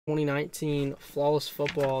2019 Flawless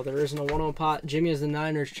Football. There isn't a 1-0 pot. Jimmy has the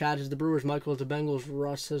Niners, Chad has the Brewers, Michael has the Bengals,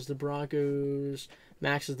 Russ has the Broncos,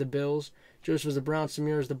 Max has the Bills, Joseph has the Browns,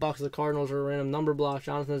 Samir has the Bucks, the Cardinals are a random number block,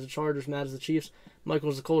 Jonathan has the Chargers, Matt has the Chiefs, Michael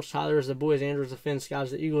has the Colts, Tyler has the Boys, Andrew has the Finns, Scott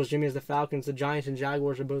has the Eagles, Jimmy has the Falcons, the Giants and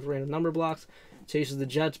Jaguars are both random number blocks, Chase has the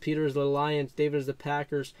Jets, Peter has the Lions, David has the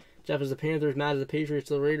Packers, Jeff is the Panthers, Matt is the Patriots,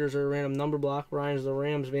 the Raiders are a random number block, Ryan is the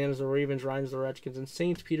Rams, Van is the Ravens, Ryan is the Redskins and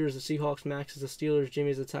Saints, Peter is the Seahawks, Max is the Steelers,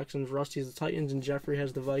 Jimmy is the Texans, Rusty is the Titans, and Jeffrey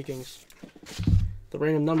has the Vikings. The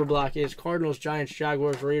random number block is Cardinals, Giants,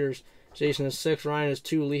 Jaguars, Raiders. Jason has 6, Ryan has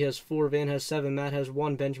 2, Lee has 4, Van has 7, Matt has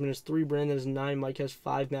 1, Benjamin has 3, Brandon has 9, Mike has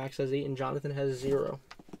 5, Max has 8, and Jonathan has 0.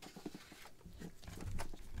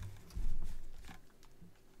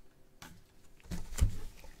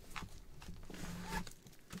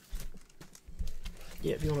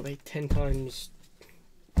 Yeah, if you want to make 10 times,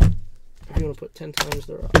 if you want to put 10 times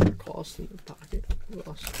their cost in your pocket,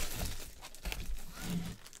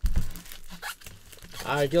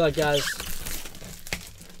 Alright, good luck, guys.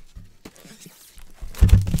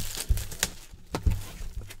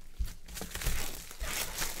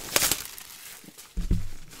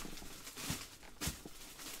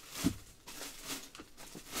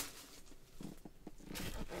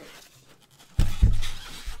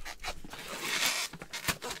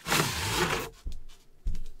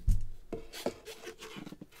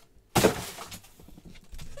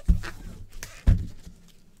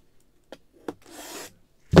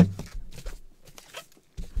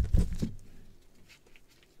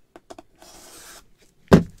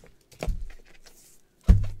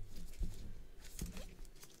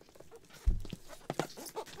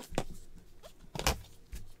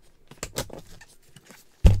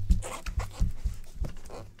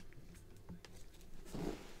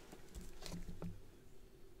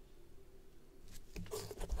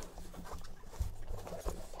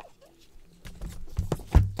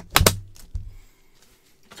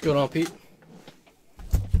 What's going on, Pete?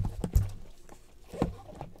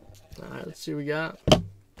 Alright, let's see what we got.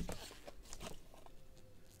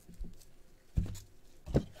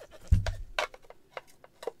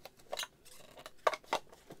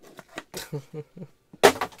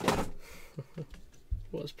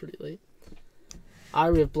 Was pretty late.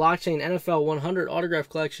 Alright, we have Blockchain NFL 100 Autograph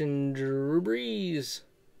Collection, Drew Brees.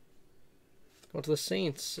 Going to the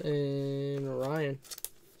Saints and Ryan.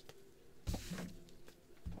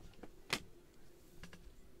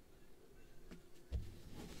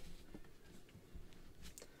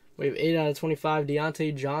 We have 8 out of 25,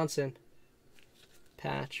 Deontay Johnson.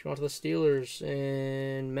 Patch. Going to the Steelers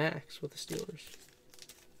and Max with the Steelers.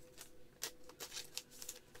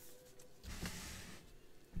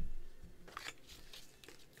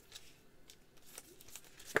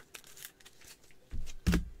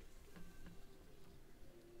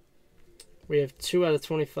 We have 2 out of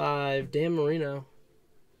 25, Dan Marino.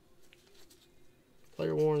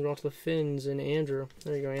 Player worn, going to the Finns and Andrew.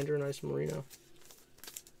 There you go, Andrew. Nice Marino.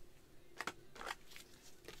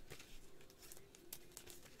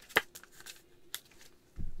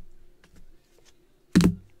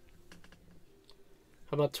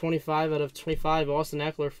 How about 25 out of 25, Austin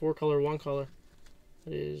Eckler, 4-color, 1-color.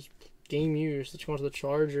 That is game used. Let's go on to the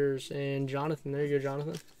Chargers and Jonathan. There you go,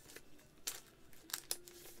 Jonathan.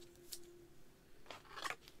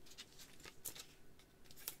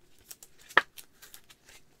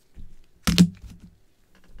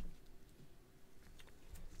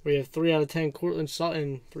 We have 3 out of 10, Cortland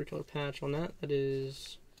Sutton, 3-color patch on that. That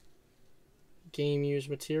is game used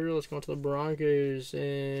material. Let's go on to the Broncos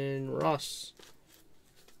and Russ.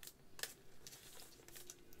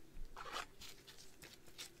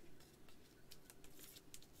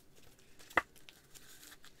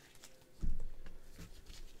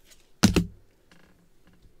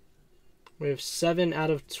 We have 7 out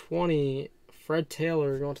of 20, Fred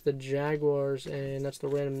Taylor going to the Jaguars, and that's the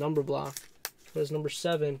random number block. What is number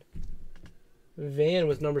 7? Van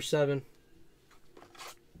with number 7.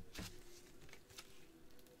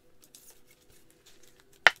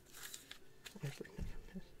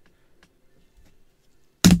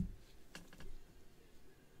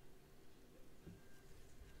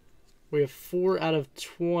 We have 4 out of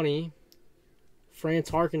 20, France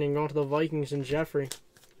Harkinen going to the Vikings and Jeffrey.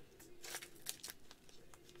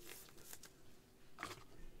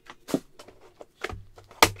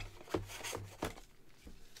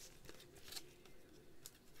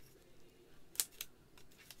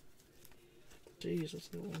 Jeez, what's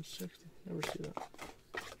the 160? Never see that.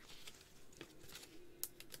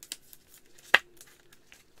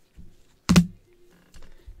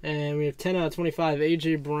 And we have 10 out of 25,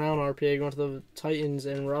 A.J. Brown RPA going to the Titans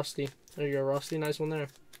and Rusty. There you go, Rusty. Nice one there.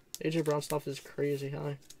 AJ Brown stuff is crazy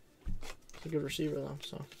high. He's a good receiver though,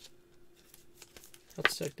 so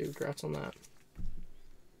that's sick, dude. Congrats on that.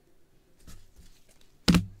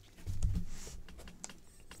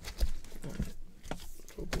 Alright.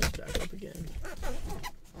 Open this back up again.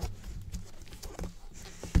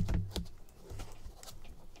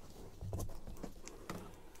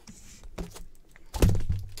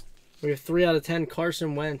 We have 3 out of 10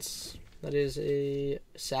 Carson Wentz. That is a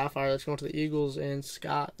Sapphire. That's going to the Eagles and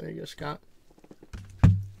Scott. There you go, Scott.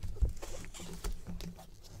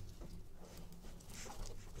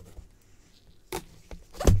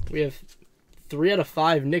 We have 3 out of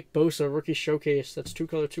 5 Nick Bosa Rookie Showcase. That's 2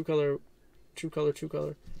 color, 2 color, 2 color, 2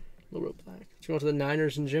 color. A little bit black. It's going to the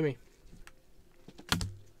Niners and Jimmy.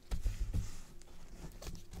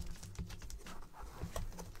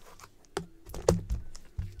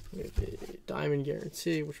 We have a Diamond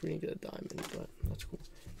Guarantee, which we didn't get a diamond, but that's cool.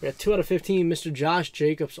 We got 2 out of 15 Mr. Josh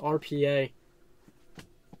Jacobs RPA.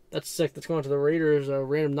 That's sick. That's going to the Raiders. A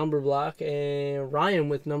random number block. And Ryan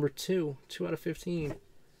with number 2. 2 out of 15.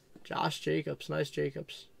 Josh Jacobs. Nice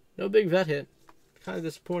Jacobs. No big vet hit. Kind of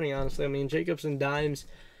disappointing, honestly. I mean, Jacobs and dimes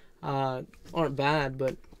aren't bad,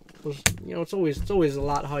 but you know, it's always a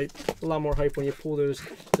lot more hype when you pull those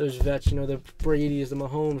vets. You know, the Brady's, the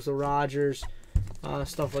Mahomes, the Rodgers,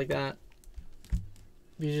 stuff like that.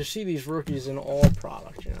 You just see these rookies in all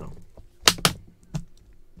product, you know.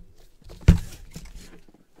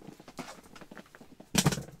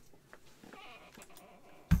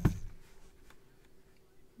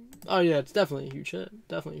 Oh yeah, it's definitely a huge hit.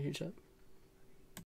 Definitely a huge hit.